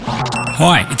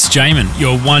Hi, it's Jaemin,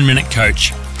 your 1 Minute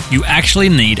Coach. You actually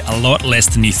need a lot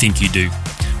less than you think you do.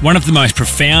 One of the most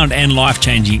profound and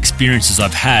life-changing experiences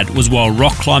I've had was while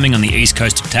rock climbing on the east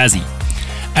coast of Tassie.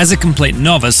 As a complete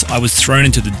novice, I was thrown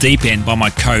into the deep end by my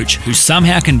coach, who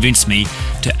somehow convinced me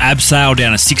to abseil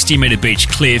down a 60-metre beach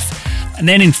cliff and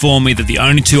then informed me that the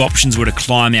only two options were to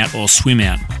climb out or swim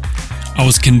out. I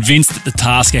was convinced that the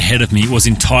task ahead of me was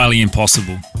entirely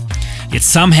impossible. Yet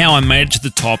somehow I made it to the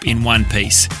top in one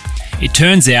piece. It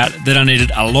turns out that I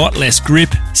needed a lot less grip,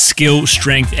 skill,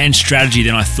 strength and strategy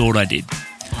than I thought I did.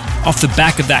 Off the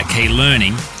back of that key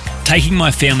learning, taking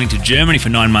my family to Germany for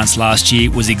 9 months last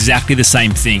year was exactly the same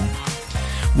thing.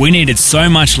 We needed so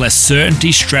much less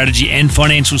certainty, strategy and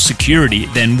financial security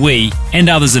than we and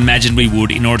others imagined we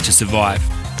would in order to survive.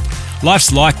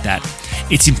 Life's like that.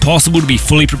 It's impossible to be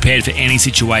fully prepared for any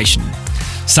situation.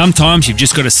 Sometimes you've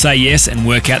just got to say yes and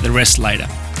work out the rest later.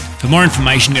 For more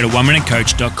information, go to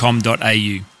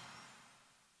oneminutecoach.com.au.